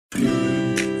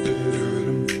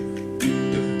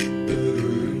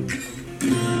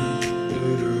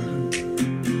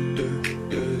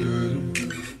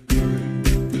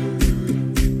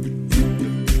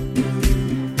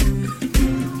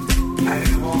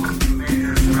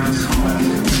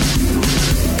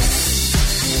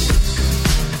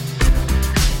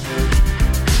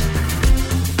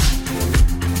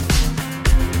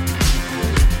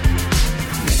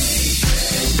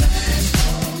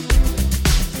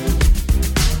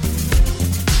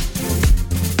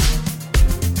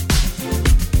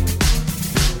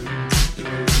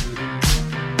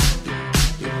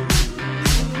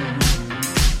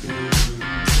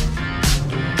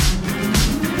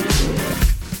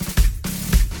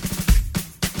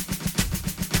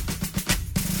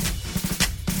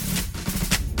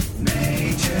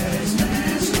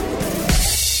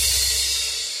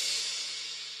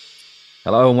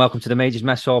Hello and welcome to the Majors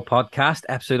Mess Hall podcast,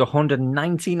 episode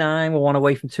 199. We're one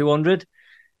away from 200.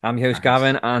 I'm your host,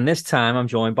 Gavin, and this time I'm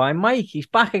joined by Mike. He's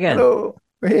back again. Hello.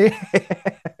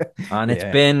 And it's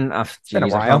been a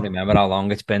while. I can't remember how long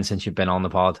it's been since you've been on the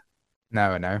pod.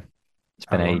 No, I know. It's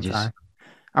been ages.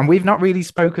 And we've not really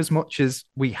spoke as much as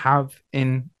we have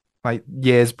in like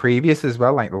years previous as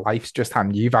well. Like life's just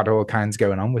happened. You've had all kinds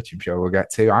going on, which I'm sure we'll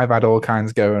get to. I've had all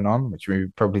kinds going on, which we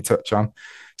probably touch on.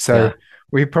 So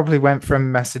we probably went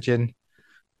from messaging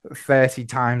 30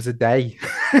 times a day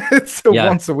to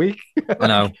once a week. I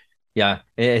know. Yeah.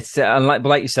 It's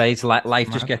like you say, it's like life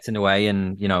just gets in the way,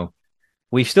 and you know,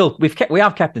 we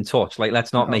have kept in touch. Like,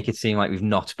 let's not make it seem like we've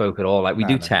not spoke at all. Like we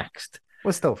do text.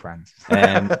 We're still friends.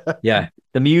 Yeah.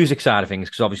 The music side of things,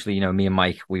 because obviously, you know, me and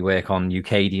Mike, we work on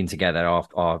Ukadian together,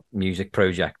 our music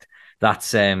project.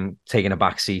 That's taking a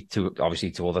back seat to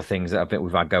obviously to other things that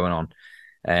we've had going on.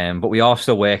 But we are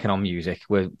still working on music.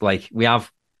 We've got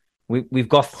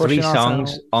 3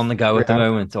 songs on the go at the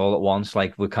moment, all at once.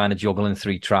 Like we're kind of juggling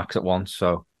 3 tracks at once.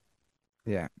 So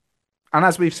yeah. And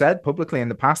as we've said publicly in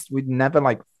the past, we'd never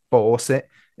like force it.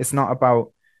 It's not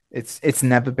about it's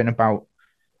never been about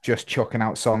just chucking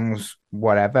out songs,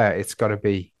 whatever. It's got to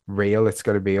be real. It's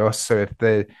got to be us. So if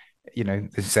they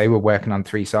say we're working on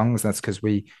 3 songs, that's because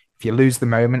if you lose the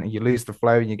moment and you lose the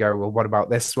flow and you go, well, what about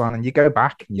this one? And you go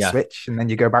back and you switch, and then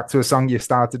you go back to a song you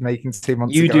started making 2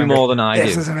 months ago. You do more than I do.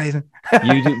 This is amazing.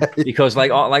 You do, because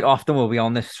like often we'll be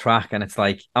on this track and it's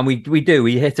like, and we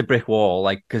hit a brick wall,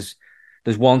 like, because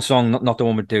there's one song, not the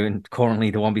one we're doing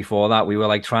currently, the one before that, we were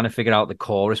like trying to figure out the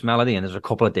chorus melody, and there's a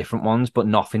couple of different ones, but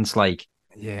nothing's like,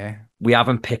 we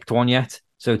haven't picked one yet.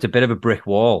 So it's a bit of a brick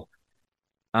wall.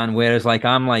 And whereas like,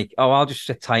 I'm like, oh, I'll just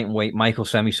sit tight and wait. Mike will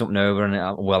send me something over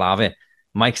and we'll have it.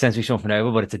 Mike sends me something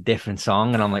over, but it's a different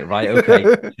song. And I'm like, right,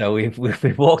 okay. So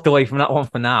we've walked away from that one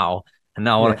for now. And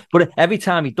now, but every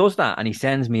time he does that and he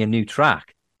sends me a new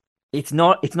track, it's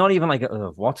not even like,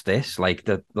 oh, what's this? Like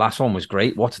the last one was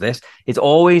great. What's this? It's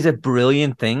always a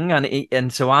brilliant thing.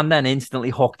 And so I'm then instantly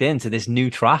hooked into this new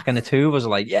track, and the two of us are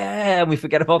like, yeah, and we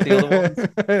forget about the other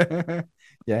ones.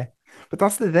 Yeah. But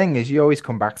that's the thing, is you always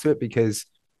come back to it because,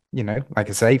 you know, like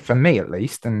I say, for me at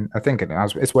least, and I think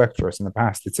it's worked for us in the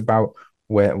past, it's about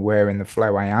where in the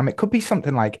flow I am. It could be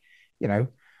something like, you know,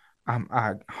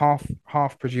 I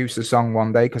half produce a song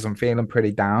one day because I'm feeling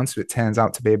pretty down, so it turns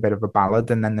out to be a bit of a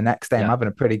ballad, and then the next day I'm having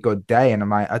a pretty good day, and I'm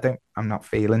like, I'm not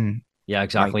feeling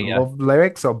exactly like love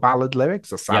lyrics or ballad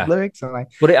lyrics or sad lyrics, and like,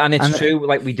 and it's true.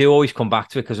 Like we do always come back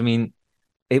to it because I mean,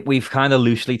 we've kind of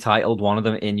loosely titled one of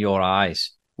them "In Your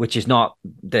Eyes," which is not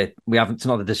it's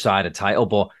not the decided title,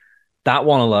 but that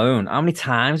one alone, how many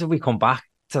times have we come back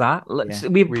to that?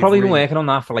 We've probably been working on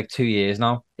that for like 2 years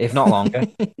now, if not longer.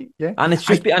 And it's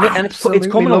just it's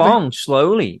coming along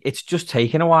slowly. It's just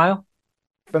taking a while.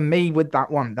 For me, with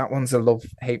that one's a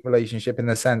love-hate relationship, in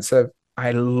the sense of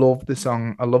I love the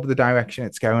song, I love the direction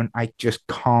it's going. I just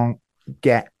can't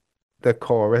get the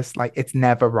chorus. Like, it's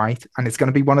never right. And it's going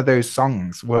to be one of those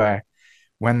songs where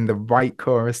when the right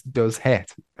chorus does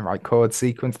hit, the right chord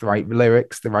sequence, the right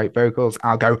lyrics, the right vocals,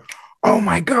 I'll go, oh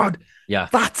my God,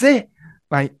 that's it.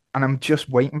 Like, and I'm just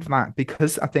waiting for that,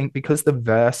 because I think because the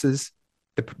verses,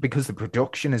 because the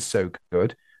production is so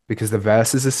good, because the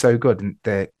verses are so good, and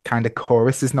the kind of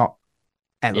chorus is not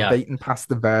elevating past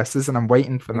the verses, and I'm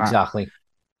waiting for that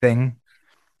thing.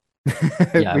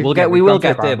 We will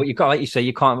get there, but you got, like you say,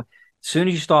 you can't. As soon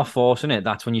as you start forcing it,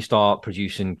 that's when you start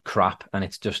producing crap, and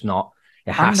it's just not.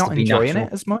 It has to be enjoying natural.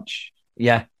 It as much.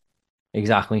 Yeah,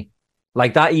 exactly.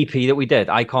 Like that EP that we did,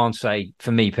 I can't say,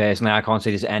 for me personally, I can't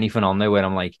say there's anything on there where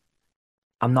I'm like,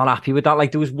 I'm not happy with that.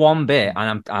 Like, there was one bit,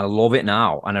 and I love it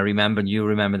now. And you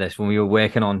remember this, when we were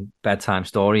working on Bedtime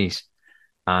Stories,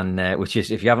 and which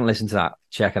is, if you haven't listened to that,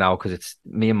 check it out, because it's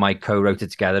me and Mike co-wrote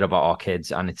it together about our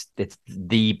kids, and it's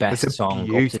the best song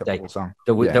up to date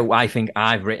that I think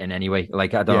I've written anyway.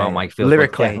 Like, I don't know how Mike feels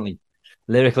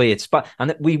lyrically, it's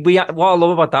and we what I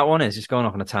love about that one is, just going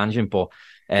off on a tangent, but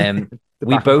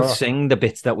we both sing the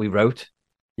bits that we wrote.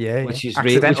 Yeah, yeah. Which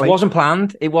Accidentally. wasn't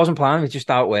planned. It wasn't planned. It just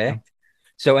outworked. No.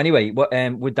 So anyway, what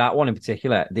with that one in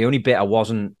particular, the only bit I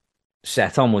wasn't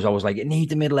set on was I was like, it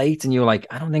needs a middle eight, and you were like,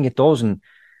 I don't think it does, and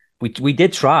we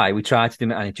did try. We tried to do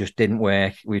it, and it just didn't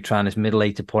work. We were trying this middle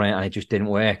eight to put in, and it just didn't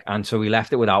work, and so we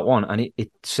left it without one, and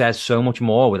it says so much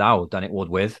more without than it would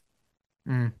with.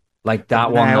 Mm. Like But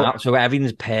that one, now, so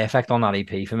everything's perfect on that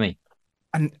EP for me.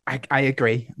 and I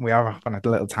agree. We are off on a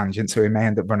little tangent, so we may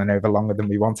end up running over longer than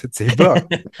we wanted to.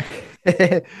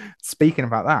 But speaking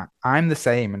about that, I'm the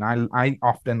same, and I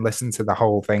often listen to the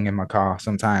whole thing in my car.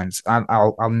 Sometimes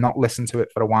I'll not listen to it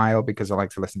for a while because I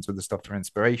like to listen to the stuff for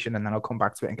inspiration, and then I'll come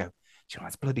back to it and go, "Do you know,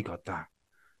 it's bloody good that."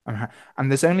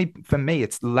 And there's only for me,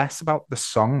 it's less about the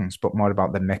songs, but more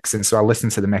about the mixing. So I listen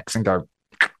to the mix and go,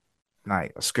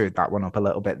 like, I screwed that one up a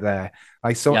little bit there.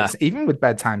 Like, so Yeah, even with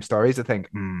bedtime stories, I think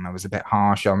I was a bit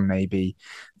harsh on maybe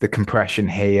the compression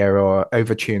here, or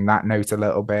overtune that note a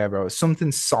little bit, or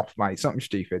something soft, like something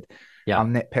stupid. yeah, I'll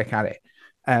nitpick at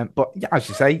it. But yeah, as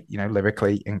you say,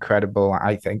 lyrically incredible,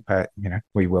 I think, but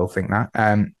we will think that.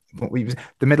 But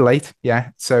the middle eight,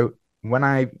 yeah. So when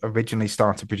I originally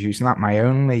started producing that, my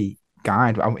only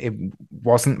guide, it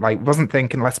wasn't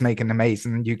thinking let's make an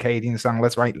amazing Ukadian song,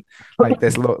 let's write like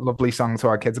this lovely song to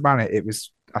our kids about it. It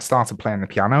was, I started playing the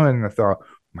piano and I thought, oh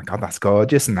my god, that's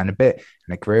gorgeous, and then a bit,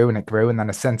 and it grew and it grew, and then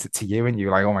I sent it to you and you're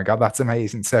like, oh my god, that's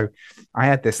amazing. So I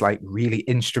had this like really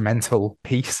instrumental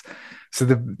piece. So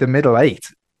the middle eight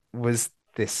was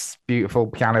this beautiful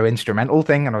piano instrumental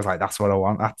thing, and I was like, that's what I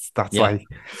want. That's yeah, like,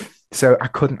 so I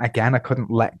couldn't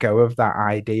let go of that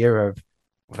idea of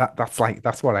that's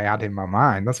what I had in my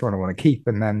mind. That's what I want to keep.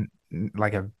 And then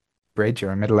like a bridge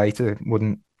or a middle eight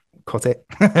wouldn't cut it.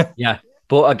 yeah.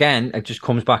 But again, it just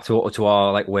comes back to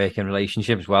our like working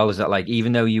relationship as well. Is that like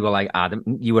even though you were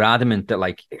adamant that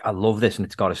like I love this and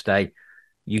it's got to stay,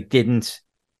 you didn't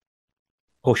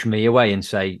push me away and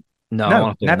say no, I'm No,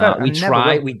 not doing never, that. and never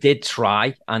will. We did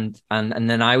try, and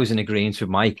then I was in agreement with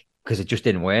Mike because it just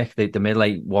didn't work. The middle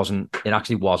eight wasn't. It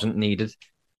actually wasn't needed,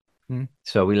 Hmm.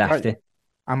 so we left Right. it.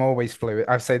 I'm always fluid.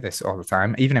 I say this all the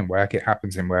time, even in work, it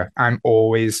happens in work. I'm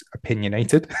always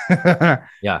opinionated Yeah,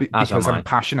 as am because I'm I.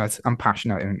 passionate. I'm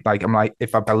passionate. And like, I'm like,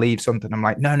 if I believe something, I'm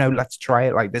like, no, no, let's try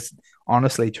it like this.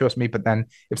 Honestly, trust me. But then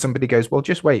if somebody goes, well,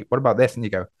 just wait, what about this? And you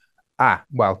go,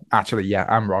 well, actually, yeah,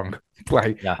 I'm wrong.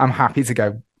 Like, Yeah, I'm happy to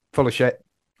go full of shit.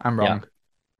 I'm yeah, wrong.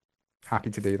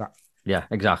 Happy to do that. yeah.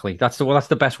 Exactly. That's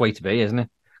the best way to be, isn't it?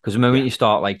 Because the moment Yeah. you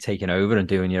start like taking over and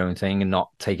doing your own thing and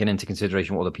not taking into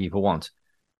consideration what other people want,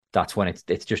 that's when it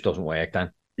just doesn't work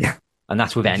then. Yeah. And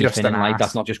that's with You're just anything an in life.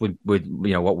 That's ass. not just with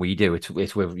what we do. It's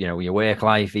with your work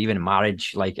life, even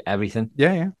marriage, like everything,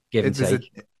 Yeah. Yeah. give and It, there's a,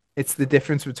 take. it's the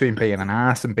difference between being an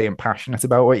ass and being passionate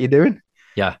about what you're doing.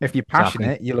 Yeah, If you're exactly.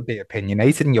 passionate, you'll be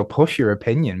opinionated and you'll push your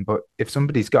opinion. But if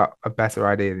somebody's got a better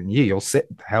idea than you, you'll sit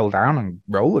the hell down and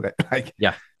roll with it. Like,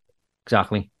 Yeah,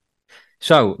 exactly.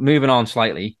 So moving on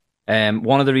slightly,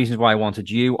 one of the reasons why I wanted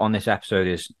you on this episode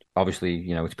is obviously,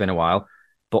 it's been a while,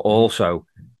 but also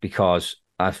because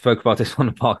I spoke about this on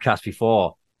the podcast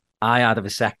before. I had a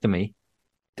vasectomy.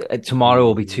 Tomorrow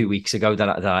will be 2 weeks ago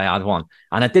that I had one.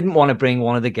 And I didn't want to bring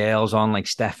one of the girls on like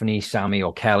Stephanie, Sammy,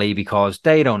 or Kelly because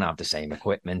they don't have the same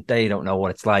equipment. They don't know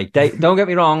what it's like. They don't get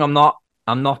me wrong,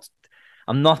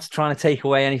 I'm not trying to take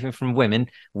away anything from women.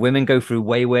 Women go through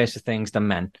way worse things than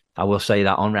men. I will say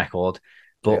that on record.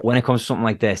 yeah, But when it comes to something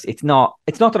like this, it's not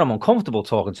that I'm uncomfortable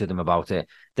talking to them about it.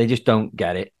 They just don't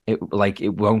get it. It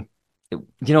won't,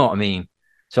 you know what I mean?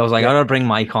 So I was like, yeah. I'm gonna bring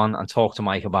Mike on and talk to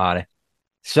Mike about it.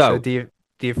 So So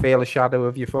do you feel a shadow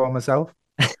of your former self?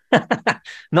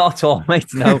 not at all, mate.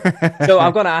 No. So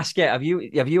I've got to ask you, have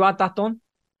you had that done?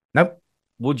 Nope,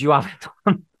 Would you have it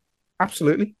done?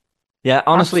 absolutely, Yeah,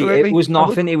 honestly, it absolutely. was I would.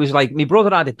 nothing. It was like my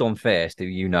brother had it done first,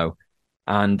 who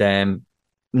and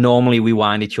normally we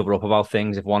wind each other up about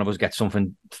things. If one of us gets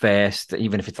something first,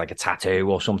 even if it's like a tattoo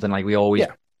or something, like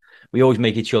Yeah, we always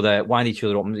make each other wind each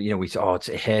other up, and we say, oh, it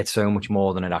hurts so much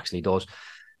more than it actually does.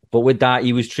 But with that,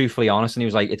 he was truthfully honest, and he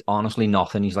was like, it's honestly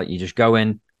nothing. He's like, you just go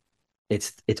in.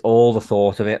 It's all the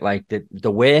thought of it. Like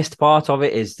the worst part of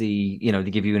it is they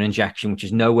give you an injection, which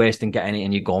is no worse than getting it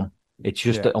in your gum. It's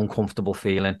just yeah, an uncomfortable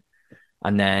feeling.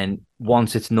 And then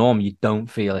once it's numb, you don't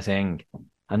feel a thing.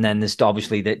 And then there's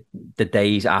obviously the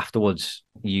days afterwards,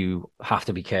 you have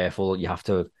to be careful. You have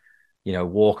to,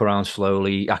 walk around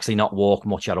slowly, actually not walk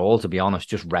much at all, to be honest,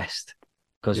 just rest.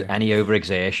 Because yeah. any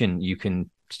overexertion, you can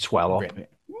swell up. Rip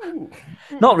it. Ooh.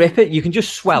 Not rip it, you can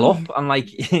just swell up. And like,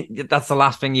 that's the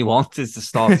last thing you want is to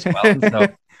start swelling. So,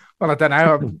 Well, I don't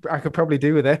know. I could probably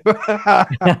do with it.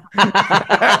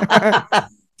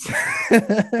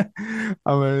 I'm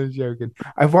only joking.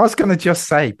 I was going to just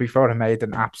say before I made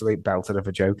an absolute belter of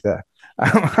a joke there.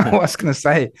 I was going to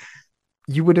say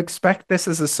you would expect this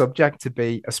as a subject to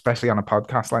be, especially on a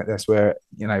podcast like this, where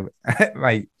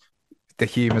like the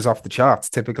humor's off the charts.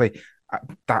 Typically,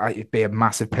 that would be a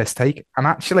massive piss take. And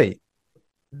actually,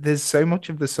 there's so much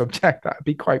of the subject that'd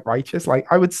be quite righteous. Like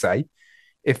I would say,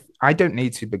 if I don't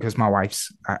need to because my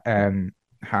wife's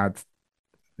had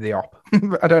the op.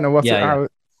 I don't know Yeah, yeah.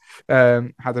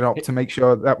 how had an op to make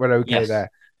sure that we're okay Yes.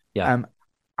 there. Yeah. Um,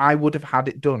 I would have had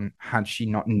it done had she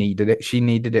not needed it. She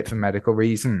needed it for medical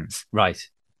reasons. Right.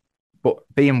 But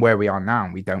being where we are now,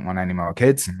 we don't want any more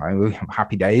kids. Like,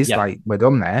 happy days, Yeah. like we're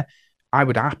done there. I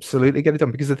would absolutely get it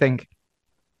done because I think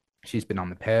she's been on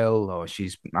the pill or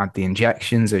she's had the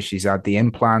injections or she's had the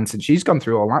implants and she's gone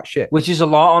through all that shit. Which is a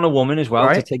lot on a woman as well to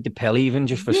Right? take the pill, even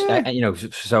just for Yeah. for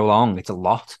so long. It's a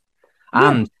lot. Yeah.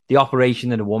 And the operation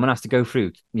that a woman has to go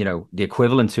through, the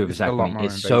equivalent to a It's a lot vasectomy more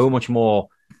is so invasive. much more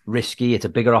risky. It's a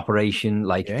bigger operation.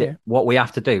 Like Yeah. what we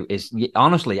have to do is,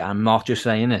 honestly, I'm not just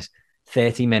saying this,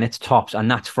 30 minutes tops. And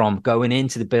that's from going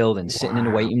into the building, sitting in the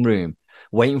Wow. waiting room,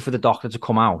 waiting for the doctor to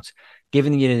come out,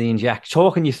 giving you the injection,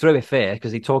 talking you through it first,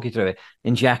 because they talk you through it,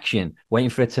 injection, waiting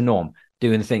for it to numb,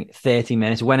 doing the thing, 30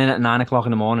 minutes. Went in at 9 o'clock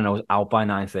in the morning. I was out by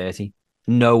 9:30.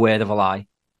 No word of a lie.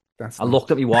 That's I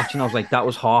looked at nuts. me watch and I was like, that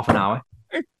was half an hour.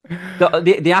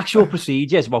 The actual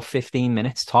procedure is about 15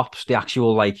 minutes tops. The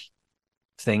actual like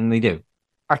thing they do.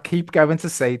 I keep going to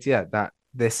say to you that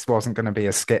this wasn't going to be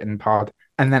a skitting pod.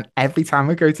 And then every time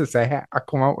I go to say it, I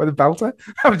come out with a belter.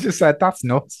 I've just said, that's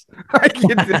nuts. Like, you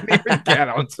didn't even get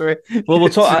onto it. Well, we'll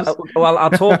It's talk. just, Well, I'll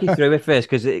talk you through it first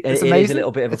because it's it is a amazing.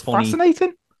 little bit of a It's funny.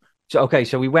 fascinating. So okay,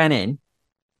 so we went in,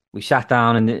 we sat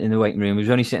down in the waiting room. We was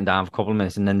only sitting down for a couple of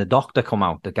minutes, and then the doctor come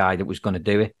out, the guy that was going to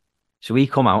do it. So he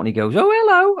come out and he goes, "Oh,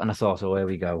 hello," and I thought, "Oh, here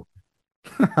we go."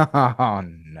 Oh,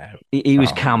 no. He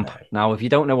was Oh, camp. no. Now, if you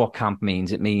don't know what camp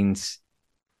means, it means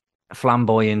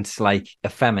flamboyant, like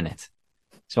effeminate.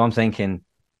 So I'm thinking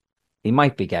he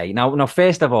might be gay. Now,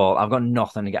 first of all, I've got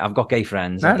nothing to get. I've got gay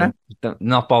friends. I No, no. don't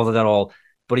not bothered at all.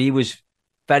 But he was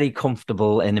very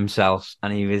comfortable in himself,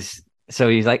 and he's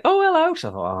like, "Oh, hello." So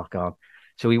I thought, "Oh God."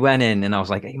 So we went in, and I was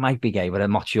like, "He might be gay, but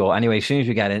I'm not sure." Anyway, as soon as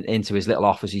we get into his little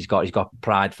office, he's got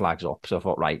pride flags up. So I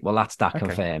thought, right, well, that's that Okay.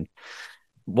 confirmed.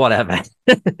 Whatever.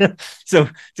 So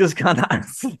just kind of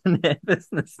answer the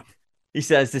nervousness. He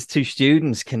says, "There's two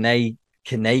students. Can they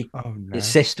Oh, no.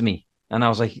 assist me?" And I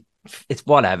was like, "It's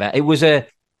whatever." It was like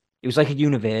a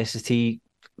university.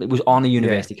 It was on a Yeah.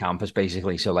 university campus,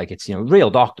 basically. So like it's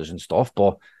real doctors and stuff,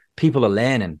 but people are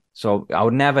learning. So I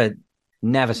would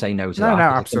never say no to No, no, that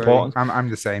because it's absolutely. important. I'm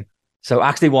the same. So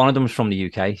actually, one of them was from the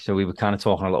UK. So we were kind of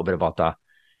talking a little bit about that.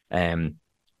 Um,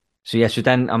 so yeah, so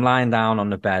then I'm lying down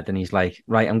on the bed and he's like,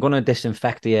 right, I'm gonna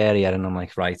disinfect the area. And I'm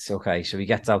like, right, okay. So he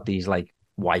gets out these like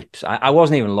wipes. I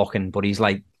wasn't even looking, but he's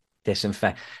like,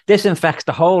 disinfects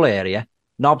the whole area,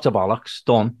 knob to bollocks,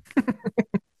 done.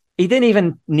 He didn't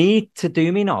even need to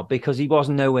do me knob because he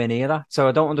wasn't nowhere near that. So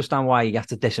I don't understand why he had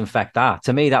to disinfect that.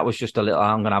 To me, that was just a little,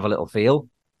 I'm gonna have a little feel.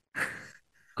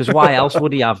 Because why else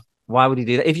would he have? Why would he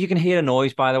do that? If you can hear a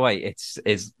noise, by the way,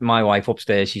 it's my wife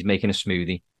upstairs. She's making a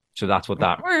smoothie, so that's what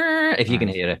that. If you can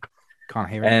Nice. hear it. Can't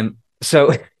hear it.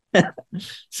 So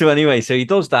so anyway, so he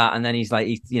does that, and then he's like,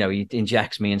 he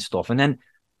injects me and stuff, and then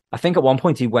I think at one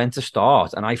point he went to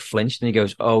start, and I flinched, and he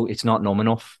goes, "Oh, it's not numb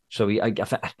enough." So I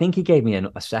think he gave me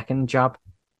a second jab.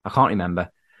 I can't remember.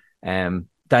 Then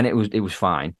it was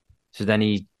fine. So then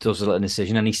he does a little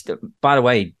incision, and by the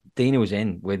way, Dina was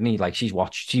in with me. Like she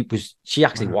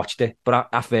actually Wow. watched it, but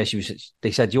at first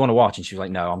they said, "Do you want to watch?" And she was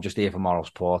like, "No, I'm just here for moral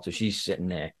support." So she's sitting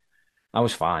there. I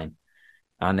was fine.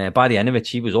 And by the end of it,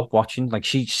 she was up watching. Like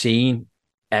she'd seen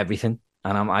everything.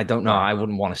 And I don't know. I Wow.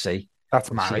 wouldn't want to see. That's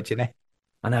But marriage, isn't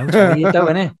I know it's weird, though,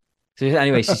 it? isn't it? So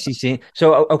anyway, she's seen.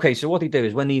 So okay. So what they do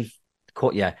is when they've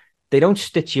cut you, they don't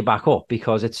stitch you back up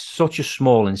because it's such a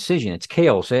small incision. It's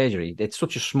keyhole surgery. It's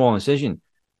such a small incision.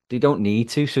 They don't need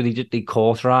to. So they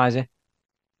cauterize it.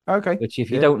 Okay. Which, if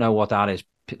you Yeah. don't know what that is,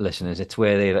 listeners, it's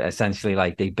where they essentially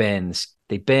like they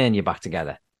burn you back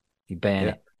together. They burn Yeah.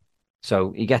 it.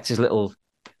 So he gets his little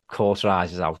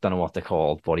cauterizers out. Don't know what they're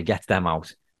called, but he gets them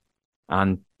out,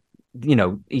 and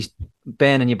he's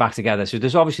burning you back together. So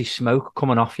there's obviously smoke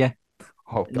coming off you,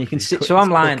 Oh, and you God, can see. So he's I'm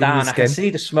lying cooking your down. I can skin. see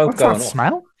the smoke What's that going up.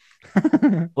 smell?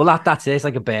 Well, that's it. It's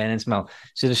like a burning smell.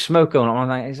 So the smoke going up. I'm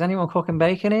like, is anyone cooking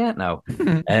bacon here? No.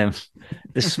 Um,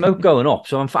 the smoke going up.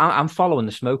 So I'm following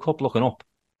the smoke up, looking up,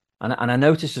 and I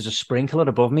notice there's a sprinkler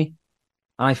above me.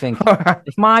 And I think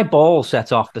if my ball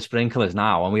sets off the sprinklers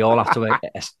now, and we all have to,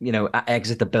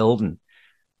 exit the building,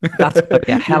 That's going to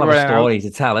be a hell You're of a running out, story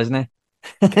to tell, isn't it?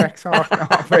 kecks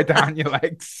halfway down your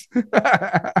legs.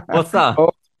 What's that?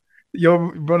 Oh, you're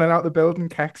running out the building,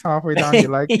 kecks halfway down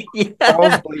your leg,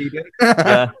 balls Yeah. bleeding.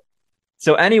 Yeah.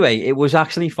 So anyway, it was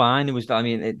actually fine. It was, I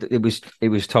mean, it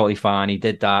was totally fine. He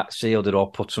did that, sealed it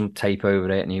up, put some tape over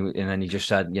it, and then he just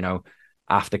said,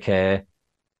 aftercare,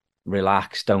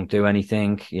 relax, don't do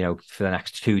anything, for the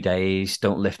next 2 days,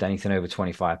 don't lift anything over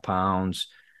 25 pounds,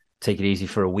 take it easy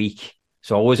for a week.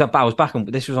 So I was back on,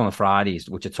 this was on the Fridays,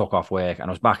 which I took off work, and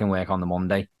I was back in work on the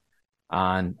Monday,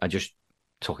 and I just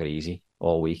took it easy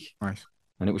all week, Nice.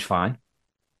 and it was fine.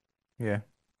 Yeah.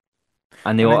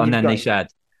 And And then you've then got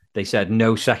they said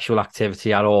no sexual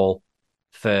activity at all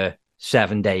for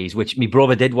 7 days, which my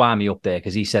brother did wind me up there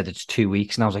because he said it's 2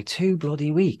 weeks, and I was like, 2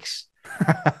 bloody weeks.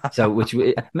 So,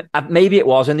 maybe it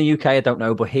was in the UK, I don't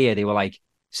know, but here they were like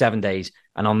 7 days,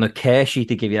 and on the care sheet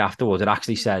they give you afterwards, it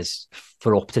actually says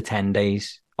for up to 10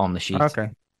 days on the sheet.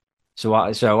 okay. So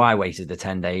I waited the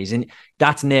 10 days, and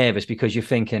that's nervous because you're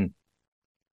thinking,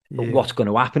 Yeah. what's going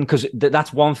to happen? Because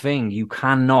that's one thing you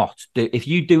cannot do. If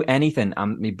you do anything,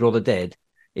 and my brother did,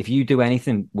 if you do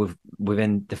anything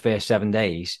within the first 7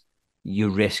 days, you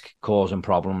risk causing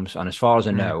problems. And as far as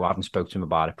I Mm. know, I haven't spoke to him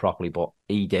about it properly, but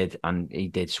he did, and he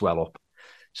did swell up.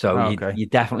 So Okay. you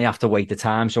definitely have to wait the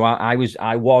time. So I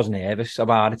was nervous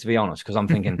about it, to be honest, because I'm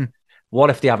thinking, what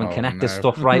if they haven't Oh connected no.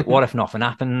 stuff right? What if nothing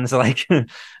happens? Like,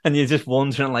 and you're just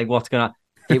wondering, like, what's gonna.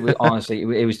 It was honestly,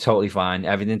 it was totally fine.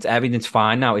 Everything's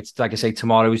fine now. It's like I say,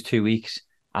 tomorrow is 2 weeks,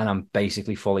 and I'm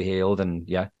basically fully healed. And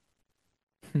yeah,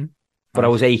 but I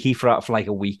Nice. was achy for like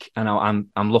a week, and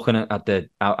I'm looking at the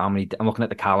how many. I'm looking at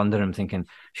the calendar, and I'm thinking,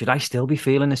 should I still be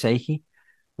feeling this achy?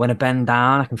 When I bend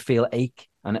down, I can feel ache,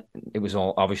 and it was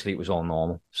all obviously it was all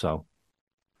normal. So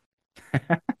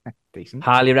Decent.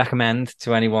 highly recommend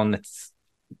to anyone that's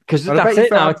because Well, I that's bet you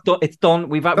it now. thought It's done. It's done.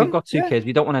 We've done. got two Yeah. kids.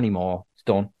 We don't want any more. It's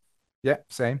done. Yeah.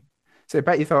 Same. So I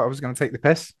bet you thought I was going to take the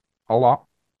piss a lot.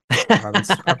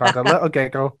 I've had a little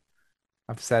giggle.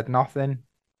 I've said nothing.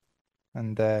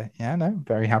 And yeah, no,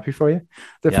 very happy for you.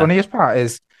 The Yeah, funniest part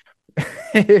is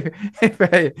if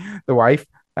the wife,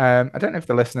 I don't know if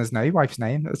the listeners know your wife's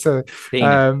name. So, Dina.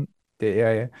 um,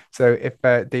 yeah, yeah. So if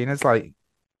Dina's like,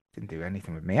 didn't do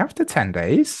anything with me after 10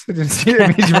 days, it just it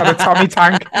means you've had a Tommy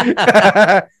tank. Didn't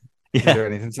Yeah. do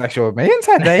anything sexual with me in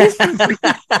 10 days.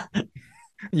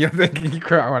 You're thinking you're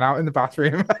crying out in the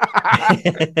bathroom.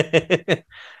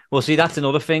 Well, see, that's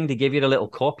another thing. They give you the little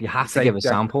cup. You have to Say, give a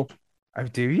sample. oh,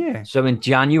 do you? So in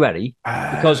January,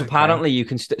 because Okay. apparently you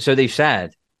can. So they've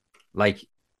said, like,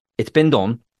 it's been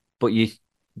done,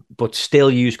 but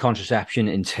still use contraception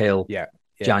until Yeah.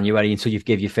 Yeah. January, until you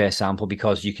give your first sample,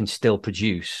 because you can still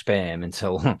produce sperm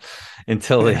until Yeah.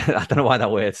 I don't know why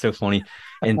that word's so funny.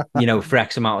 And for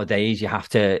X amount of days, you have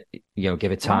to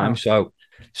give it time. Wow.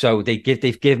 So they've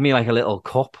given me like a little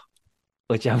cup,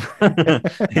 which I'm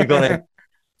you've got to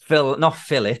not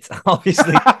fill it,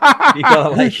 obviously. You gotta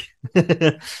like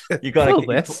you gotta Fill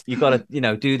this. you gotta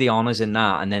do the honors in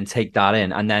that, and then take that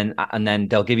in, and then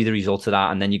they'll give you the results of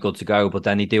that, and then you're good to go. But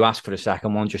then they do ask for a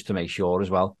second one just to make sure as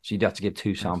well, so you'd have to give two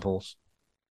Nice. samples.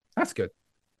 That's good.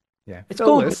 Yeah. It's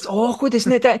Fill good, but it's this. awkward,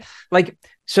 isn't it? Like,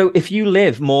 so if you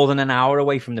live more than an hour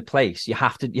away from the place, you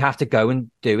have to go and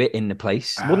do it in the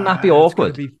place. Wouldn't that be It's got to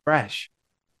awkward? be fresh.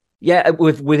 Yeah,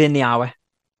 within the hour.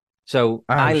 So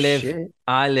Oh shit.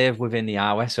 I live within the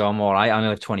hour, so I'm all right. I only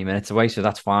live 20 minutes away, so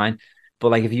that's fine.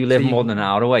 But like, if you So live more than an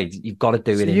hour away, you've got to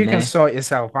do so it in you can there. sort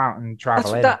yourself out and That's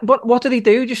travel in. that. What do they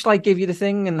do? Just like give you the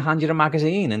thing and hand you the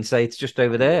magazine and say it's just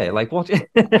over there. Yeah. Like what? I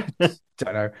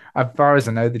don't know. As far as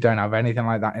I know, they don't have anything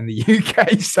like that in the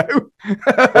UK. So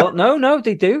Well, no,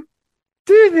 they do.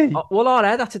 do they? Well, our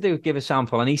Ed had to do give a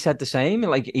sample, and he said the same.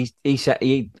 Like he said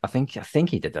I think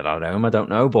he did it at home. I don't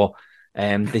know, but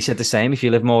they said the same. If you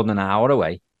live more than an hour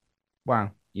away,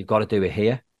 Wow, you've got to do it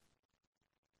here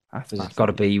that's because it's got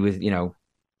to fascinating. be with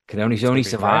can It's got only to be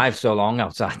survive fresh. so long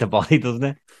outside the body, doesn't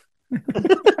it?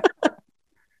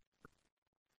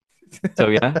 So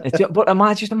yeah, but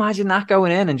imagine that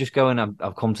going in and just going,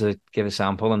 I've come to give a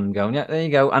sample, and going, yeah, there you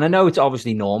go. And I know it's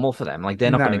obviously normal for them, like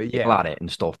they're not No, going to giggle yeah, at it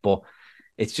and stuff, but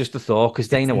it's just a thought because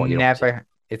they it's know what you're up to.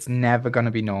 never going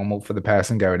to be normal for the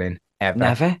person going in ever.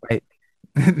 Never, Like,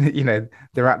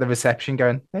 they're at the reception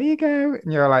going, there you go.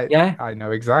 And you're like, yeah, I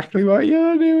know exactly what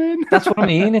you're doing. that's what I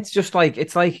mean. It's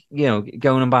like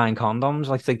going and buying condoms.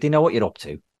 Like they know what you're up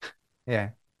to. Yeah.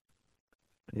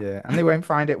 Yeah. And they won't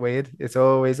find it weird. It's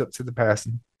always up to the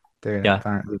person doing it. Yeah,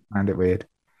 Find it weird.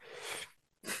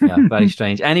 yeah, very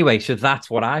strange. Anyway, so that's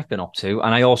what I've been up to,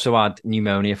 and I also had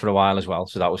pneumonia for a while as well,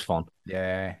 so that was fun.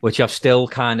 Yeah. which I've still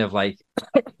kind of like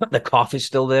the cough is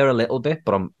still there a little bit,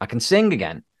 but I can sing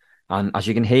again, and as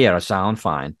you can hear, I sound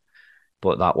fine.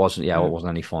 But that wasn't, yeah, it Yeah.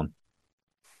 wasn't any fun.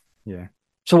 Yeah.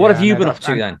 So what have Yeah, I you know been up that.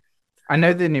 to And then? I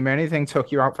know the pneumonia thing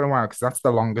took you out for a while because that's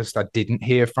the longest I didn't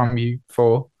hear from you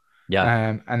for.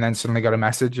 Yeah. And then suddenly got a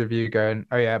message of you going,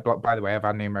 "Oh yeah, by the way, I've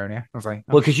had pneumonia." I was like,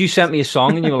 "Oh Well, because you shit." sent me a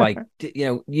song and you were like,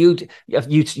 you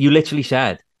literally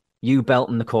said you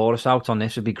belting the chorus out on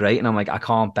this would be great, and I'm like, I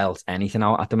can't belt anything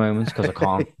out at the moment because I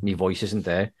can't. My voice isn't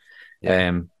there.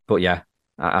 Yeah. But yeah,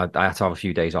 I had to have a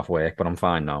few days off work, but I'm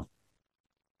fine now.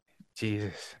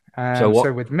 Jesus. So what?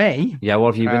 So with me, Yeah,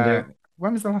 what have you been uh, doing?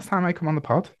 when was the last time I come on the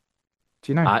pod?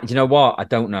 Do you know? Do you know what? I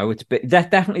don't know. It's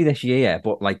definitely this year,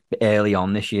 but like early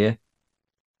on this year.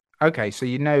 Okay, so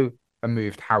you know I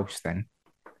moved house then.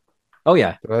 Oh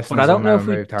yeah, The but I listeners will don't know know I if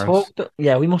we moved house. talked.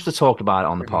 Yeah, we must have talked about it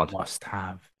on the We pod. must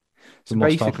have. We So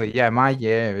must have. basically, yeah, my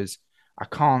year is I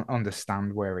can't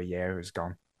understand where a year has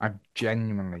gone. I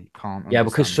genuinely can't Yeah,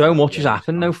 because understand so where a much has year has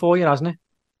happened though gone. for you, hasn't it?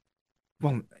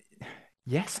 Well,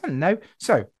 yes and no.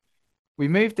 So we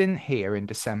moved in here in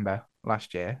December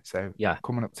last year, so Yeah.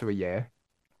 coming up to a year.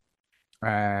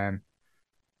 Um,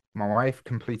 my wife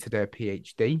completed her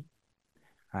PhD.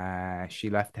 She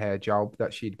left her job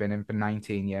that she'd been in for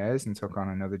 19 years and took on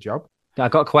another job. I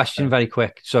got a question So very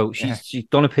quick. So yeah, she's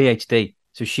done a PhD.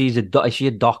 So is she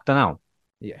a doctor now?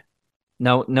 yeah,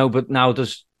 No, no, but now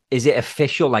is it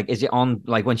official? Like, is it on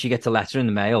like when she gets a letter in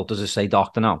the mail? Does it say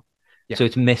doctor now? yeah, So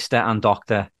it's Mister and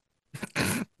Doctor.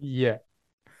 yeah.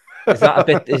 Is that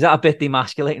a bit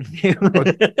demasculating or, for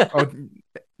you? or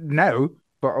no,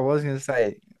 but I was going to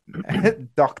say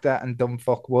doctor and dumb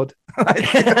fuck would.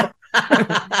 Like,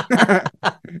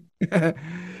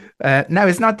 no,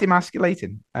 it's not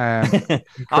demasculating.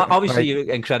 Obviously, Like,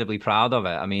 you're incredibly proud of it.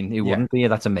 I mean, who yeah, wouldn't be?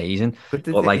 That's amazing. but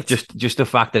But like, it's just the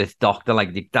fact that it's doctor,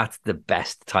 like that's the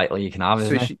best title you can have,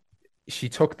 so isn't it? she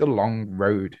took the long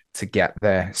road to get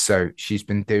there. So she's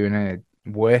been doing a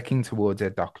working towards a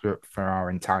doctorate for our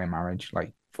entire marriage,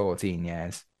 like 14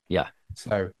 years. Yeah,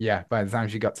 So yeah, by the time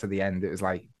she got to the end, it was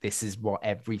like this is what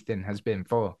everything has been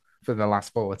for the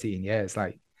last 14 years.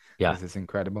 Like yeah, this is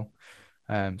incredible.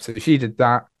 So she did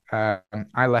that.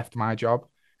 I left my job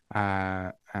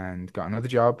and got another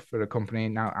job for a company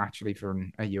now, actually for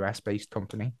a US based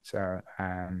company. So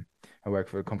I work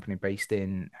for a company based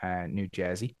in New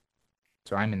Jersey.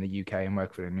 So I'm in the UK and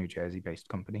work for a New Jersey based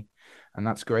company, and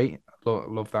that's great.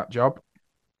 Love that job.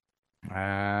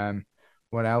 Um,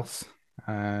 what else?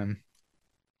 Um,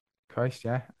 Christ,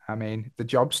 yeah. I mean, the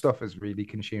job stuff has really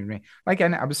consumed me. Like,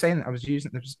 and I was saying, I was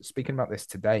speaking about this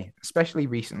today, especially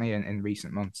recently in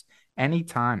recent months.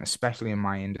 Anytime, especially in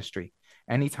my industry,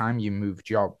 anytime you move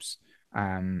jobs,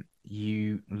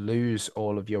 you lose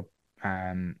all of your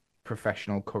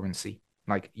professional currency,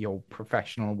 like your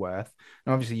professional worth.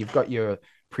 And obviously, you've got your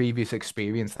previous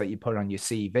experience that you put on your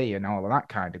CV and all of that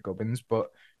kind of gubbins, but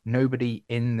nobody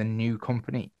in the new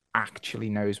company actually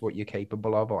knows what you're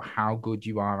capable of or how good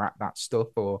you are at that stuff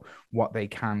or what they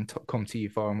can come to you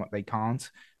for and what they can't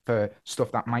for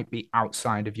stuff that might be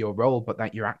outside of your role but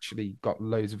that you're actually got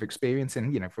loads of experience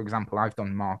in. For example, I've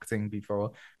done marketing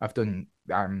before. I've done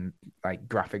like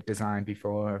graphic design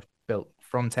before. I've built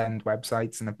front end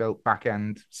websites and I've built back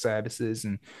end services.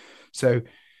 And so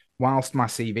whilst my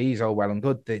CV is all well and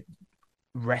good, the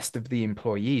rest of the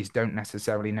employees don't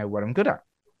necessarily know what I'm good at.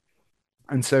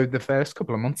 And so the first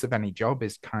couple of months of any job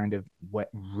is kind of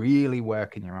really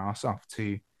working your ass off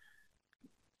to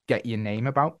get your name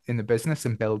about in the business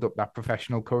and build up that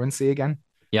professional currency again.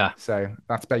 yeah, So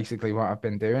that's basically what I've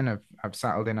been doing. I've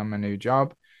settled in on my new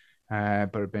job,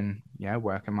 but I've been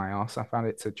working my ass off at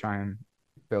it to try and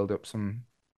build up some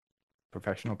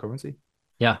professional currency.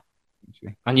 yeah.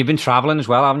 Actually. And you've been traveling as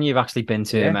well, haven't you? You've actually been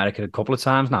to Yeah, America a couple of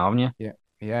times now, haven't you? yeah,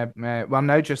 yeah. Well,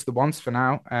 no, just the once for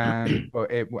now.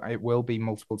 But it will be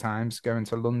multiple times. Going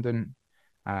to London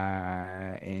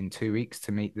in 2 weeks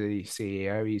to meet the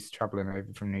CEO. He's traveling over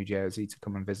from New Jersey to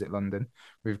come and visit London.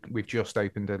 We've just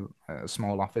opened a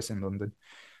small office in London.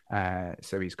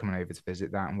 So he's coming over to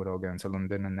visit that, and we're all going to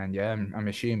London. And then I'm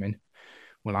assuming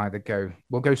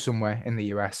we'll go somewhere in the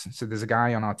US. So there's a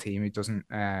guy on our team who doesn't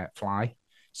fly.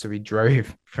 So he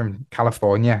drove from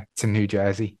California to New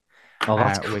Jersey, Oh,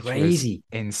 that's which was crazy.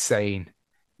 insane.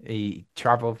 He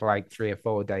traveled for like 3 or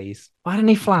 4 days. Why didn't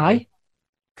he He drove fly?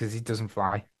 because he doesn't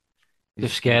fly.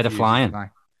 Just He scared of refuses to flying.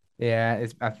 fly. Yeah,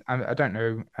 I don't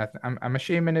know. I'm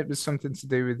assuming it was something to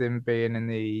do with him being in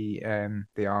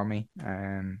the army,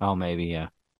 Oh, maybe, yeah.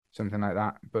 something like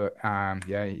that. But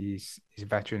yeah, he's a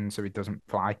veteran, so he doesn't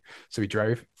fly. So he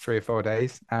drove 3 or 4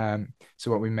 days.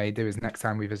 So what we may do is next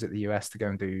time we visit the US to go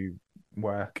and do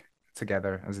work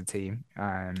together as a team,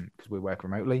 because we work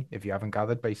remotely. If you haven't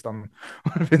gathered, based on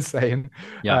what I've been saying,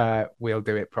 Yeah. we'll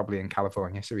do it probably in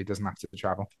California, so he doesn't have to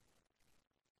travel.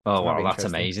 Oh So that'll well, be that's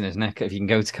interesting. amazing, isn't it? If you can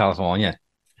go to California,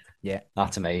 Yeah,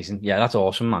 that's amazing. Yeah, that's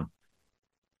awesome, man.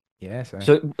 yeah. So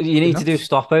So you be need to do a nuts.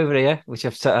 stopover here, which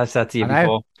I said to you I know.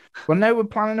 before. Well, no, we're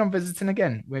planning on visiting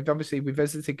again. We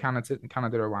visited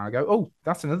Canada a while ago. Oh,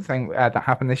 that's another thing that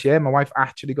happened this year. My wife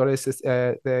actually got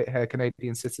her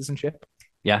Canadian citizenship,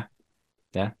 Yeah,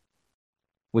 yeah,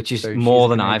 which is so she's more a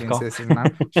than I've Canadian got. citizen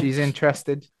now. She's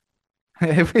interested.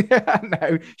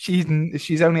 No,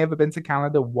 she's only ever been to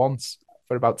Canada once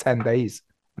for about 10 days,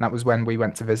 and that was when we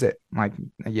went to visit, like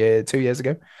a year, 2 years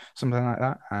ago, something like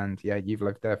that. And yeah, you've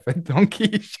lived there for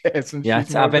donkey years, and Yeah,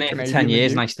 she's more I've of been a here for 10 Canadian than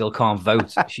years and you. I still can't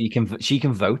vote. She can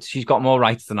vote. She's got more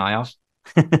rights than I have.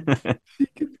 She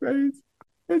can vote.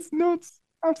 It's nuts,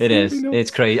 It absolutely is.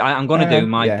 It's nuts. crazy. I'm gonna do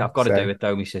my. Yeah, I've got to so do it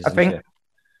though. My I think citizenship.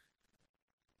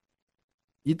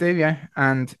 you do, yeah.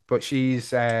 But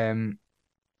she's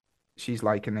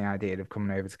liking the idea of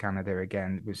coming over to Canada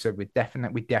again. So we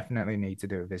definitely need to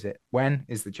do a visit. When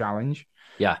is the challenge?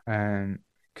 Yeah,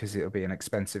 Because it'll be an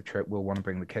expensive trip. We'll want to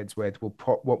bring the kids with.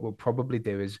 What we'll probably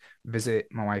do is visit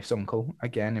my wife's uncle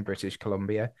again in British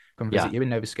Columbia, come yeah, visit you in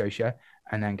Nova Scotia,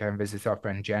 and then go and visit our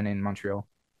friend Jen in Montreal.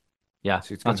 yeah.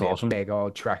 So it's going That's to be a awesome. big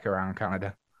old trek around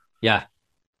Canada. Yeah,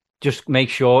 just make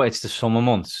sure it's the summer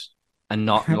months and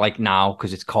not like now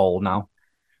because it's cold now.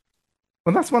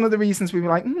 Well, that's one of the reasons we were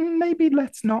like, maybe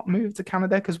let's not move to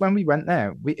Canada, because when we went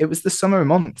there, it was the summer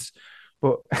months.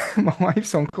 But my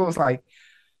wife's uncle was like,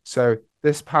 so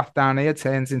this path down here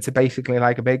turns into basically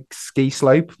like a big ski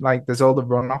slope. Like there's all the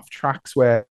runoff tracks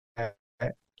where,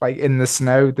 like in the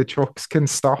snow, the trucks can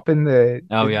stop in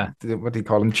Oh yeah, what do you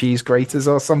call them, cheese graters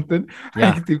or something.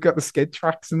 yeah. Like they've got the skid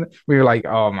tracks, and we were like,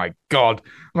 oh my god,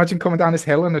 imagine coming down this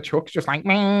hill and the truck's just like,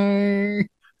 meh.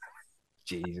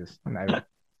 Jesus, no.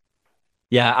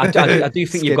 Yeah, I do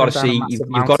think you've got to Skidding down see a massive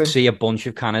you've got to mountain. see a bunch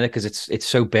of Canada because it's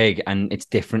so big and it's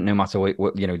different no matter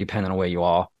what depending on where you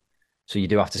are. So you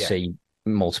do have to Yeah. see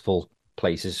multiple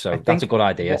places. I So that's a think good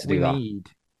idea what to we do that. need,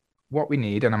 what we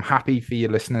need, and I'm happy for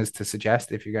your listeners to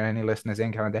suggest if you've got any listeners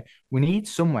in Canada, we need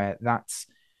somewhere that's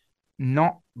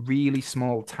not really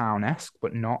small town esque,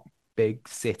 but not big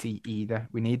city either.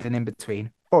 We need an in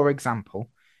between. For example,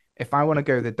 if I want to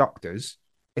go to the doctors,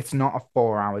 it's not a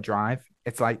 4 hour drive.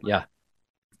 It's like Yeah,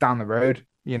 down the road,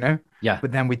 you know? yeah.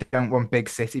 But then we don't want big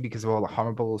city because of all the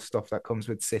horrible stuff that comes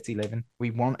with city living.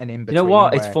 We want an in You know between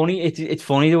what? It's where funny. It's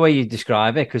funny the way you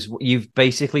describe it because you've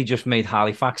basically just made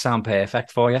Halifax sound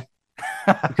perfect for you.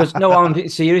 Because no, I'm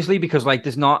seriously because like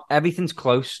there's not everything's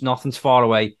close, nothing's far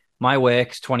away. My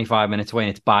work's 25 minutes away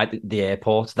and it's by the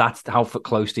airport. That's how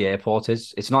close the airport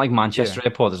is. It's not like Manchester yeah.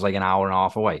 Airport is like an hour and a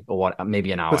half away or what,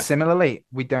 maybe an But hour. similarly,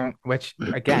 we don't, which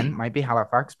again might be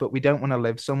Halifax, but we don't want to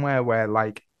live somewhere where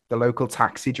like the local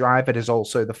taxi driver is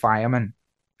also the fireman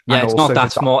Yeah, and it's not also the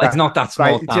that small. It's doctor. not that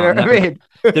small Like, do you know town. what No, I mean?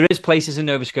 there is places in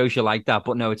Nova Scotia like that,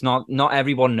 but no, it's not. Not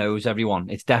everyone knows everyone.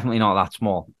 It's definitely not that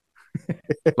small.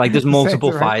 Like there's Sounds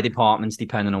multiple right. fire departments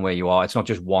depending on where you are. It's not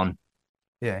just one.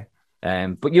 Yeah.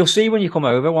 But you'll see when you come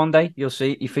over one day. You'll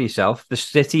see it for yourself. The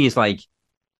city is like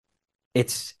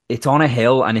it's on a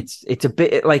hill and it's a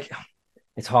bit like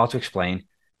it's hard to explain.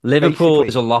 Liverpool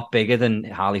is Basically, a lot bigger than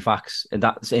Halifax, and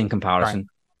that's in right, comparison.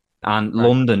 And right.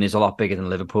 London is a lot bigger than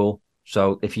Liverpool.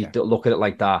 So if you Yeah. look at it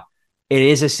like that, it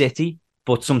is a city.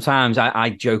 But sometimes I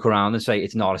joke around and say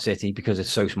it's not a city because it's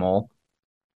so small.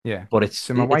 Yeah. But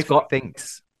So my it's wife got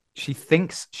thinks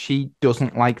she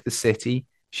doesn't like the city.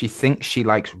 She thinks she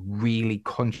likes really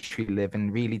country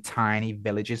living, really tiny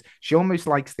villages. She almost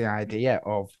likes the idea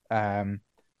of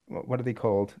what are they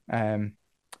called?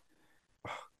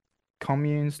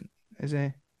 Communes, is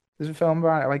it? There's a film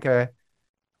about it, like a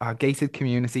gated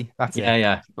community. That's yeah, it.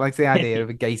 yeah, Like the idea of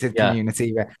a gated yeah,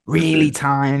 community where really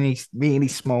tiny, really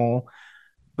small,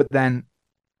 but then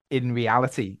in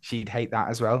reality, she'd hate that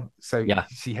as well. So yeah.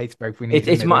 she hates both. We need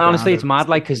a It's middle honestly ground it's of mad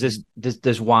like because city.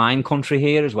 there's wine country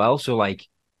here as well. So like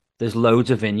there's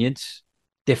loads of vineyards,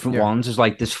 different Yeah. ones.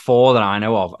 There's four that I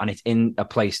know of, and it's in a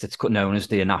place that's known as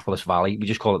the Annapolis Valley. We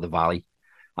just call it the Valley,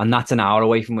 and that's an hour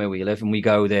away from where we live. And we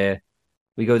go there.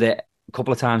 We go there a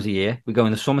couple of times a year. We go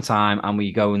in the summertime, and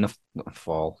we go in the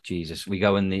fall. Jesus, we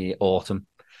go in the autumn,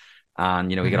 and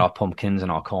we get Mm-hmm. our pumpkins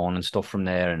and our corn and stuff from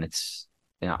there, and it's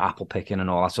apple picking and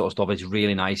all that sort of stuff. It's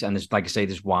really nice, and there's like I say,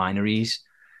 there's wineries,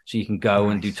 so you can go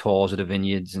and do Nice. tours of the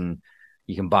vineyards, and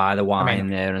you can buy the I mean, wine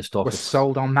there and we're stuff. It's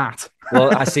sold on that.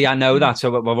 well, I see, I know that,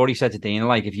 so I've already said to Dina,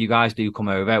 like if you guys do come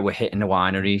over, we're hitting the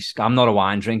wineries. I'm not a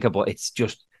wine drinker, but it's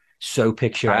just so Nice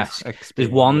picturesque. There's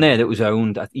experience. one there Yeah. that was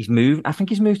owned. He's moved. I think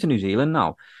he's moved to New Zealand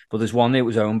now. But there's one there that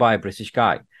was owned by a British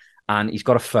guy, and he's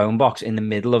got a phone box in the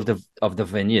middle of the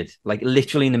vineyard, like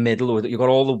literally in the middle. You've got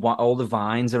all the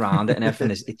vines around it and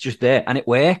everything. It's just there, and it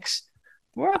works.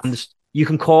 And What? you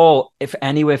can call if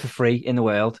anywhere for free in the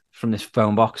world from this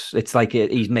phone box. It's like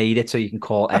he's made it so you can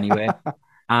call anywhere.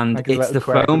 And Like a it's little the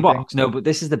phone quirky thing. box. No, but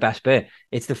this is the best bit.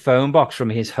 It's the phone box from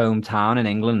his hometown in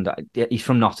England. He's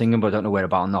from Nottingham, but I don't know where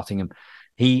about in Nottingham.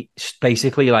 He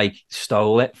basically like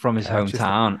stole it from his Purchased it.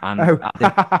 hometown and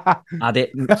Oh, had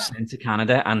it sent to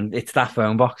Canada. And it's that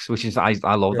phone box, which is I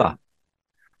love great. that.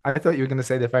 I thought you were going to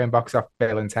say the phone box off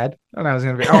Bill and Ted, and I was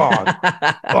going to be,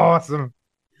 oh, awesome,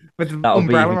 with the That would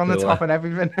be umbrella even on the top cooler. and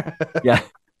everything. Yeah,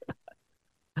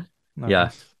 yeah,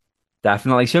 Nice.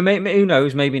 definitely. So maybe who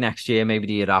knows? Maybe next year, maybe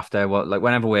the year after. What like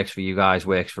whenever works for you guys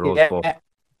works for us. Yeah. But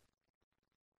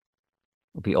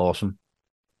it'll be awesome.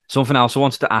 Something else I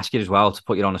wanted to ask you as well to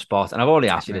put you on the spot, and I've already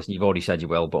asked you No. this, and you've already said you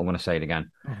will, but I'm going to say it again.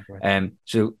 Oh, great.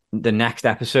 So the next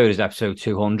episode is episode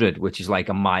 200, which is like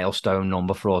a milestone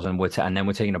number for us, and and then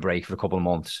we're taking a break for a couple of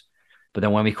months. But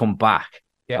then when we come back,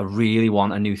 I Yeah. really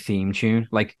want a new theme tune.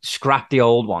 Like scrap the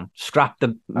old one, scrap the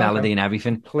Okay. melody and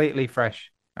everything, Completely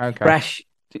fresh. Okay. fresh,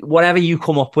 whatever you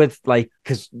come up with. Like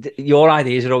because your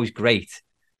ideas are always great.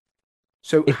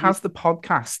 So If you, has the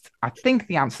podcast? I think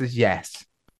the answer is yes,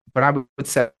 but I would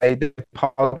say the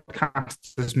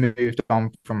podcast has moved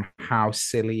on from how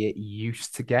silly it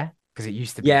used to get because it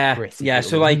used to be yeah, pretty yeah. brutal.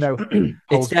 So There was like, no it's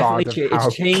holds definitely barred of it's how.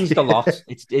 changed a lot.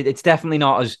 It's definitely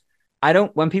not as I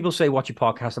don't. When people say what's your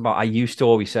podcast about, I used to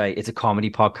always say it's a comedy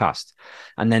podcast,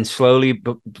 and then slowly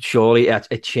but surely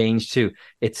it changed to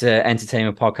it's an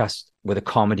entertainment podcast with a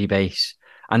comedy base.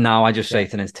 And now I just say Yeah.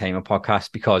 it's an entertainment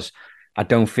podcast because I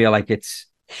don't feel like it's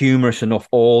humorous enough,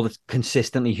 all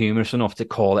consistently humorous enough to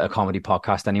call it a comedy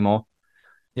podcast anymore.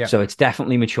 Yeah. So it's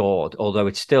definitely matured, although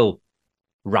it's still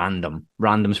random.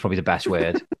 Random's probably the best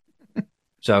word.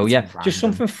 So It's yeah, just random.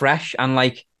 something fresh and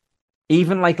like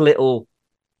even like little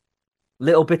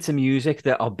bits of music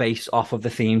that are based off of the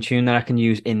theme tune that I can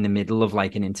use in the middle of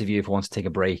like an interview if I want to take a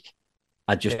break.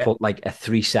 I'd just Yeah. put like a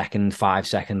 3 second, 5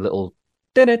 second little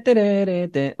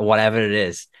or whatever it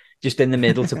is, just in the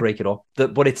middle to break it up.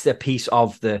 But it's a piece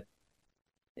of the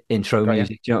intro Got you.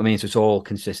 music. Do you know what I mean? So it's all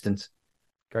consistent.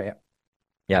 Got you.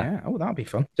 Yeah. Yeah. Oh, that'll be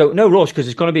fun. So no rush because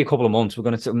it's going to be a couple of months. We're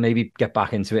going to maybe get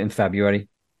back into it in February.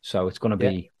 So it's going to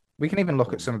Yeah. be. We can even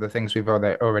look at some of the things we've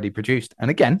already produced, and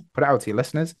again, put it out to your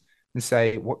listeners and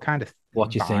say what kind of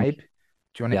What do you think? vibe. Do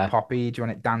you want it Yeah. poppy? Do you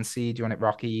want it dancey? Do you want it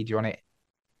rocky? Do you want it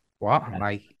what? Yeah.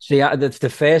 Like, So yeah, the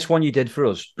first one you did for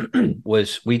us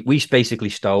was we basically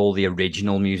stole the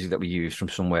original music that we used from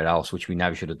somewhere else, which we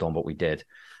never should have done, but we did.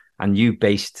 And you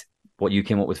based what you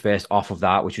came up with first off of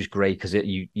that, which was great because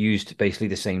you used basically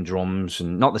the same drums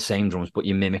and not the same drums, but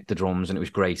you mimicked the drums, and it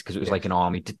was great because it was like yes, an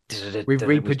army. we've It was great.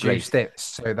 reproduced it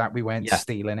so that we weren't Yeah,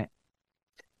 stealing it,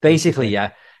 basically, basically.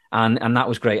 yeah. And that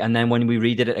was great. And then when we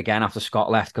redid it again after Scott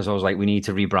left, because I was like, we need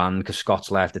to rebrand because Scott's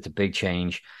left. It's a big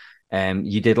change.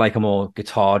 You did like a more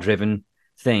guitar driven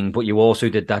thing, but you also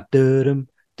did that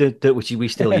which we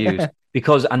still use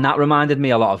because, and that reminded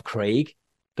me a lot of Craig.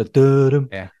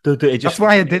 Yeah, It that's just,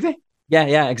 why I did it.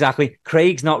 yeah, exactly.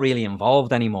 Craig's not really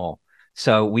involved anymore.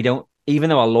 So we don't, even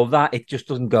though I love that, it just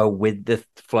doesn't go with the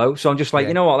flow. So I'm just like, you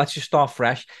Yeah. know what? Let's just start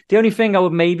fresh. The only thing I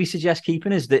would maybe suggest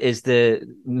keeping is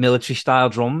the military style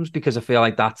drums because I feel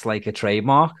like that's like a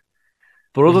trademark.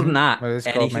 But other than that, Well, it's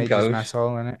called anything Major's goes. Mess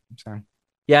Hall in it. So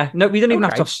Yeah, no, we don't even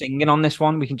have to have okay, singing on this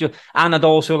one. We can just, and I'd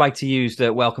also like to use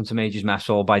the "Welcome to Major's Mess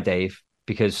Hall" by Dave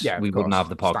because yeah, of we wouldn't course, have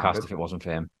the podcast standard. if it wasn't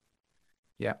for him.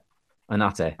 Yeah, And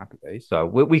that's it. happy days. So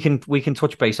we can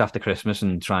touch base after Christmas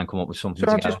and try and come up with something So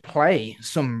I'll together. just play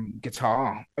some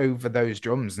guitar over those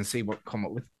drums and see what we come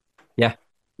up with. Yeah,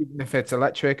 Even if it's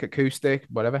electric, acoustic,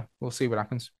 whatever, we'll see what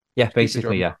happens. yeah, Just keep the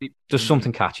basically, drum. yeah, Keep just the beat.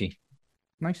 something catchy.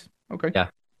 Nice. Okay. Yeah,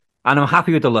 and I'm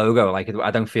happy with the logo. Like I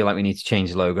don't feel like we need to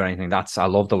change the logo or anything. I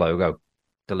love the logo,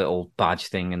 the little badge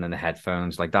thing, and then the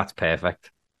headphones. Like that's perfect.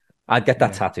 I'd get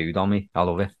that Yeah. tattooed on me. I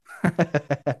love it.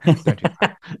 Don't do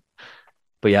that.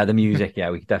 But yeah, the music, yeah,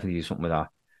 we could definitely do something with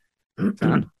that.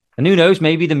 Sound. And who knows,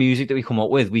 maybe the music that we come up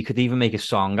with, we could even make a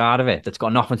song out of it that's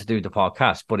got nothing to do with the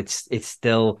podcast, but it's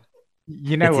still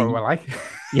You know it's what a, we're like.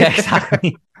 yeah,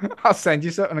 exactly. I'll send you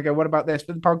something and I go, what about this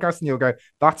for the podcast? And you'll go,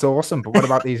 that's awesome. But what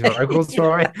about these vocals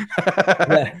for it?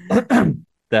 Yeah.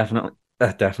 Definitely.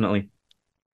 Definitely.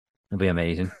 It'll be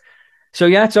amazing. So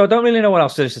yeah, so I don't really know what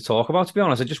else there is to talk about, to be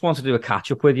honest. I just wanted to do a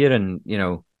catch up with you and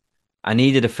I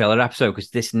needed a filler episode because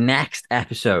this next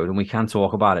episode, and we can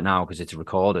talk about it now because it's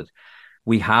recorded,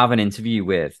 we have an interview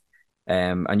with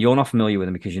And you're not familiar with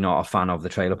him because you're not a fan of the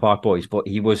Trailer Park Boys, but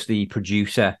he was the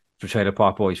producer for Trailer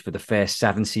Park Boys for the first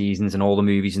 7 seasons and all the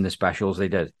movies and the specials they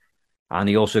did. And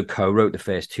he also co-wrote the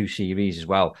first 2 series as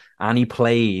well. And he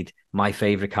played my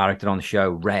favorite character on the show,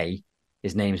 Ray.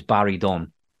 His name's Barry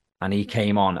Dunn, and he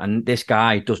came on. And this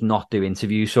guy does not do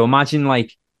interviews. So imagine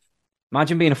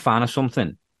being a fan of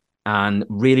something and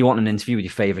really wanting an interview with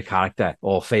your favorite character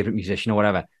or favorite musician or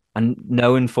whatever, and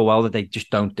knowing full well that they just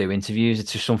don't do interviews.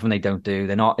 It's just something they don't do.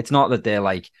 They're not. It's not that they're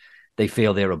like they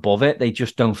feel they're above it. They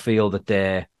just don't feel that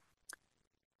they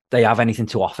have anything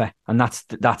to offer, and that's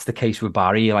the case with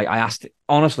Barry. Like I asked,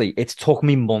 honestly, it's took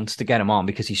me months to get him on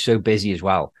because he's so busy as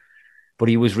well. But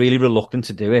he was really reluctant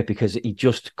to do it because he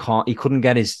just can't. He couldn't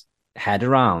get his head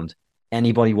around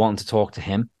anybody wanting to talk to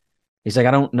him. He's like,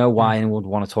 I don't know why anyone would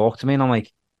want to talk to me, and I'm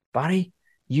like, Barry,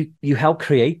 you helped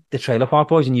create the Trailer Park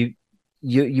Boys, and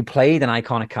you played an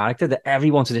iconic character that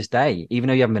everyone to this day, even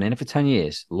though you haven't been in it for 10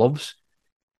 years, loves.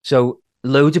 So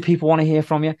loads of people want to hear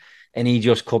from you. And he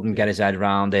just couldn't get his head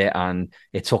around it. And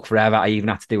it took forever. I even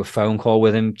had to do a phone call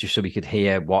with him just so we could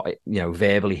hear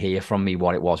verbally hear from me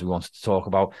what it was we wanted to talk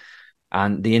about.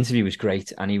 And the interview was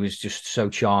great. And he was just so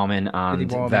charming Really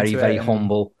and warm very, into very it and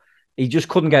humble. He just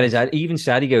couldn't get his nice. head. He even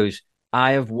said, he goes,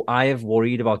 I have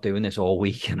worried about doing this all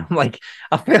week. And I'm like,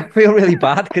 I feel really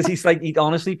bad because he's like, he'd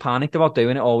honestly panicked about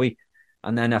doing it all week.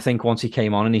 And then I think once he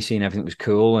came on and he seen everything was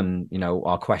cool and,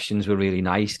 our questions were really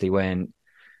nice, they weren't,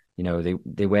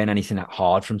 they weren't anything that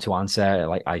hard for him to answer.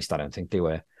 Like I don't think they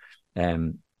were.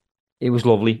 Um, it was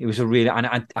lovely. It was a really, and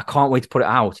I can't wait to put it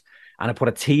out. And I put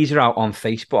a teaser out on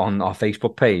Facebook, on our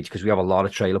Facebook page, because we have a lot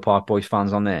of Trailer Park Boys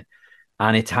fans on there.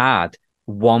 And it had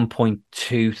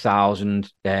 1.2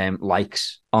 thousand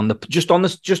likes on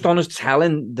us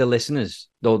telling the listeners,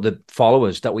 though the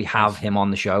followers, that we have Nice. him on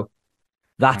the show.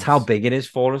 That's how Nice. big it is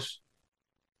for us.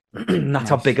 That's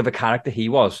how big Nice. of a character he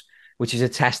was, which is a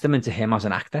testament to him as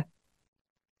an actor.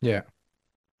 Yeah.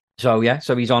 So yeah,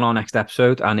 so he's on our next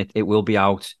episode, and it will be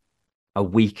out a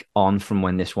week on from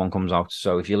when this one comes out.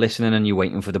 So if you're listening and you're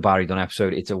waiting for the Barry Dunn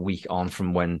episode, it's a week on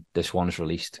from when this one's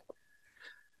released.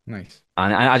 Nice.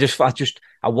 And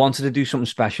I wanted to do something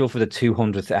special for the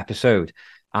 200th episode.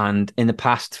 And in the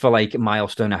past, for like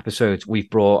milestone episodes, we've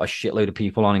brought a shitload of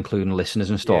people on, including listeners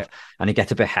and Yeah. stuff. And it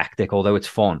gets a bit hectic, although it's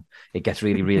fun. It gets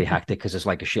really, really hectic because there's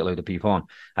like a shitload of people on.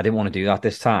 I didn't want to do that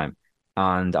this time.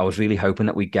 And I was really hoping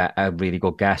that we'd get a really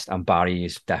good guest. And Barry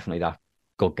is definitely that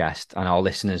good guest. And our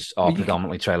listeners are Well,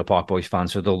 predominantly Trailer Park Boys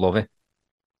fans, so they'll love it.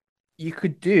 you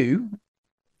could do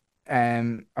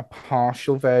a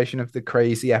partial version of the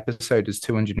crazy episode as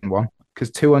 201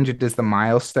 because 200 is the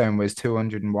milestone, whereas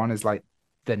 201 is like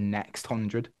the next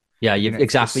 100. Yeah, You you've know, it's the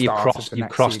exactly start of the you've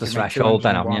next. So crossed you the can make threshold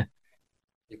then, haven't you? 201.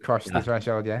 You crossed the Yeah.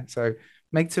 threshold, yeah. So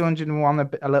make 201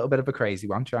 a little bit of a crazy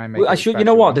one. Try and Well, make I it a should, you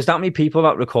know special what? one. There's that many people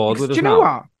that record Because with do us you know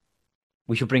now. what?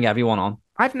 We should bring everyone on.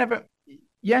 I've never,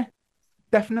 yeah,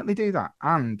 definitely do that.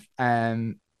 And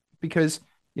because,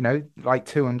 like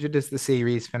 200 is the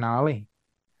series finale.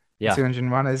 Yeah.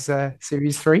 201 is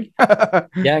series three.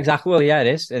 Yeah, exactly. Well, yeah, it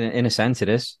is. In a sense, it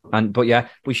is. But yeah,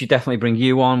 we should definitely bring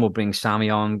you on. We'll bring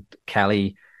Sammy on,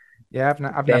 Kelly, Yeah, I've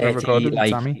never Bertie, recorded with like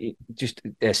Sammy. just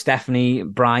Stephanie,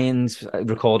 Brian's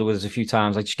recorded with us a few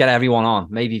times. Like, just get everyone on.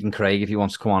 Maybe even Craig if he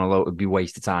wants to come on. Although it would be a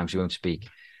waste of time because he won't speak.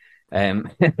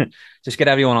 Um, just get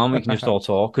everyone on. We can just all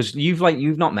talk because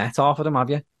you've not met half of them,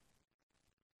 have you?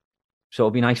 So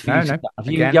it'll be nice for you No, to no. have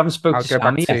you Again, haven't spoke I'll to go back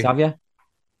Sammy yet, to have you?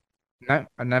 no.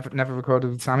 I never recorded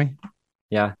with Sammy.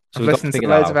 Yeah. So I've we've got to listened to figure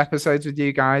that loads of out. episodes with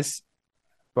you guys,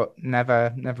 but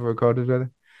never recorded with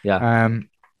her. Yeah.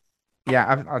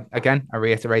 Yeah. Again, I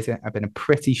reiterate it. I've been a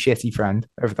pretty shitty friend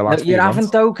over the No, last you few haven't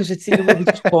months. though, because it's we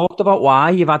just talked about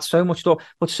why you've had so much stuff,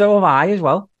 but so have I as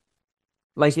well.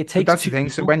 Like it But takes that's the two thing.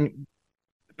 So people.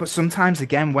 but sometimes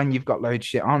again, when you've got loads of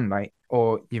shit on, like,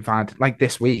 or you've had like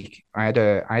this week, I had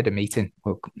a meeting.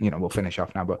 Well, we'll finish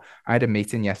off now, but I had a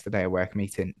meeting yesterday, a work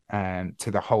meeting, to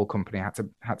the whole company. I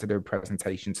had to do a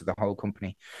presentation to the whole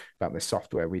company about the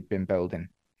software we'd been building.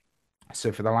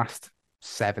 So for the last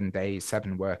 7 days,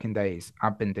 7 working days,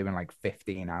 I've been doing like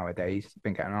 15-hour days.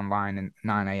 Been getting online at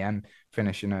 9 a.m.,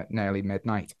 finishing at nearly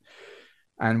midnight.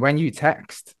 And when you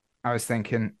text, I was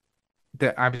thinking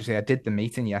that obviously I did the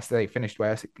meeting yesterday, finished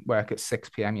work at 6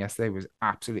 p.m. yesterday, was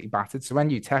absolutely battered. So when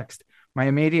you text, my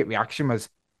immediate reaction was,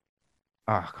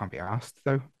 oh, I can't be asked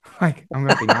though. Like, I'm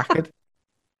going to be knackered.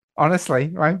 Honestly,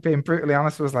 right? Being brutally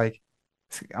honest was like,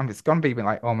 it's going to be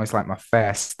like almost like my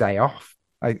first day off,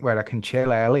 like where I can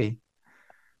chill early.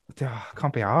 But, oh, I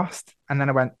can't be asked. And then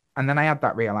I had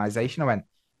that realization. I went,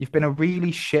 you've been a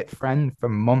really shit friend for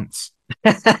months.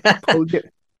 Pull, your,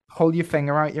 pull your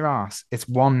finger out your ass. It's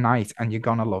one night and you're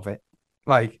gonna love it.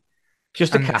 Like,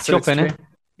 Just a and catch so up, it's true. innit?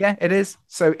 Yeah, it is.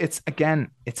 So it's again,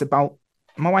 it's about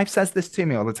my wife says this to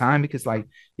me all the time because, like,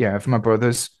 yeah, if my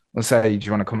brothers will say, "Do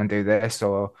you want to come and do this?"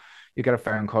 or you get a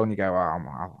phone call and you go,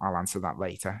 "Oh, I'll answer that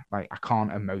later." Like, I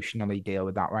can't emotionally deal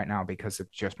with that right now because of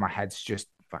just my head's just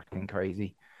fucking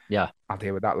crazy. Yeah. I'll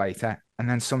deal with that later. And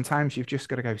then sometimes you've just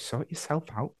got to go sort yourself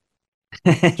out.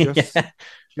 Just, Yeah.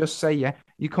 just say, yeah.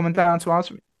 You coming down to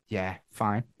ours? Yeah,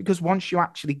 fine. Because once you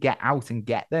actually get out and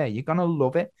get there, you're gonna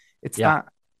love it. It's Yeah. that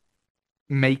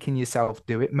making yourself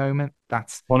do it moment.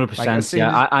 That's like 100%.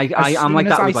 Yeah. I'm like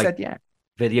as that I with like said, yeah,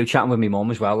 video chatting with my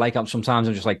mum as well. Like I'm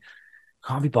just like,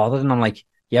 can't be bothered. And I'm like,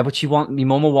 yeah, but my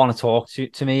mum will want to talk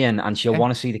to me and she'll yeah,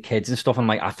 want to see the kids and stuff. And I'm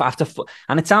like, I have to,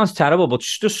 and it sounds terrible, but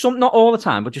just some, not all the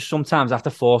time, but just sometimes I have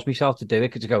to force myself to do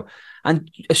it because I go, and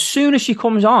as soon as she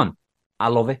comes on, I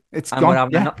love it. it's And we're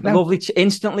gone. having Yeah, a no, lovely,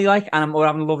 instantly like, and we're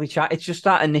having a lovely chat. It's just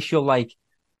that initial, like,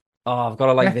 oh, I've got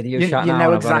to like yeah, video you chat you now know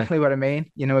and I've got to, exactly what I mean.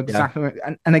 You know yeah, exactly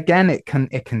and again, it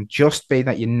can just be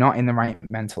that you're not in the right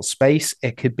mental space.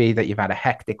 It could be that you've had a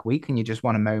hectic week and you just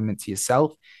want a moment to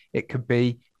yourself. It could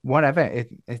be whatever.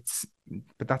 It's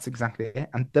but that's exactly it.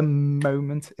 And the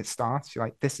moment it starts, you're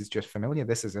like, this is just familiar.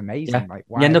 This is yeah. amazing. Like,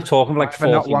 You end up talking for why like have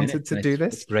I not 40 wanted minutes to and do it's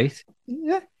this? great.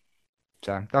 Yeah.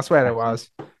 So that's where I Excellent.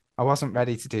 was. I wasn't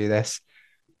ready to do this.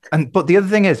 And but the other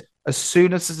thing is, as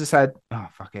soon as I said, "Oh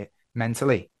fuck it,"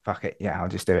 mentally, fuck it, yeah, I'll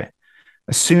just do it.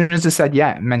 As soon as I said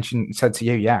yeah, said to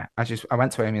you, yeah, I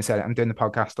went to Amy and said, I'm doing the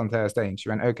podcast on Thursday, and she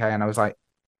went okay, and I was like,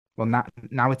 well,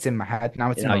 now it's in my head,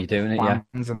 now it's You in know, my you're doing it. Yeah.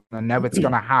 plans, and I know it's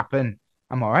gonna happen.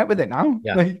 I'm all right with it now.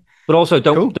 Yeah. Like, But also,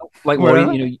 cool, don't like worry.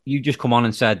 whatever. You know, you just come on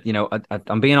and said,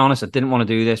 I'm being honest. I didn't want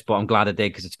to do this, but I'm glad I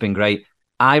did because it's been great.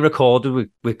 I recorded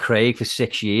with Craig for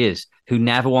 6 years, who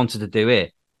never wanted to do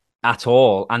it at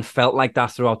all, and felt like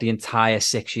that throughout the entire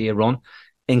 6 year run,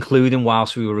 including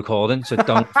whilst we were recording. So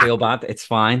don't feel bad. It's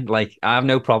fine. Like I have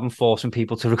no problem forcing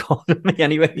people to record with me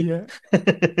anyway. Yeah,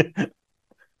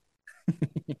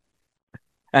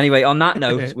 Anyway, on that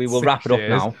note, we will wrap it six up years.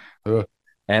 now. Ugh.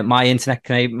 My Yeah, internet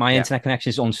connection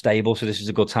is unstable, so this is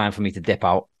a good time for me to dip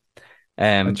out.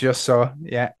 I Um, just saw.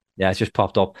 Yeah, Yeah, it's just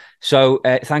popped up. So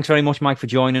thanks very much, Mike, for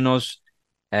joining us.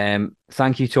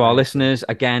 Thank you to our thanks. listeners.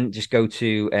 Again, just go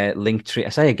to Linktree. I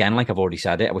say again, like I've already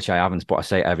said it, which I haven't, but I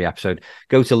say it every episode.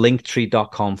 Go to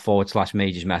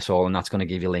linktree.com/Majors Mess Hall, and that's going to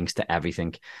give you links to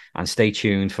everything. And stay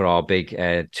tuned for our big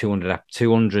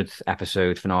 200th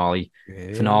episode finale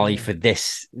Yeah. for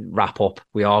this wrap up.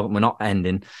 We're not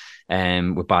ending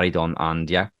with Barry Dunn. And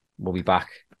yeah, we'll be back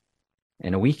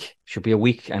in a week. Should be a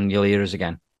week, and you'll hear us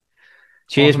again.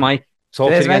 Cheers, Awesome. Mike. Talk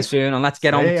to you Cheers, again mate. soon, and let's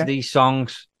get on See to ya. these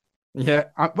songs. Yeah,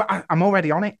 I'm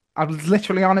already on it. I was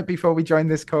literally on it before we joined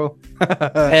this call.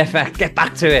 Perfect. Get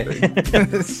back to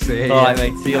it. See All ya. right,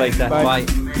 mate. See you later. Bye.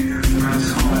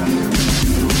 Bye.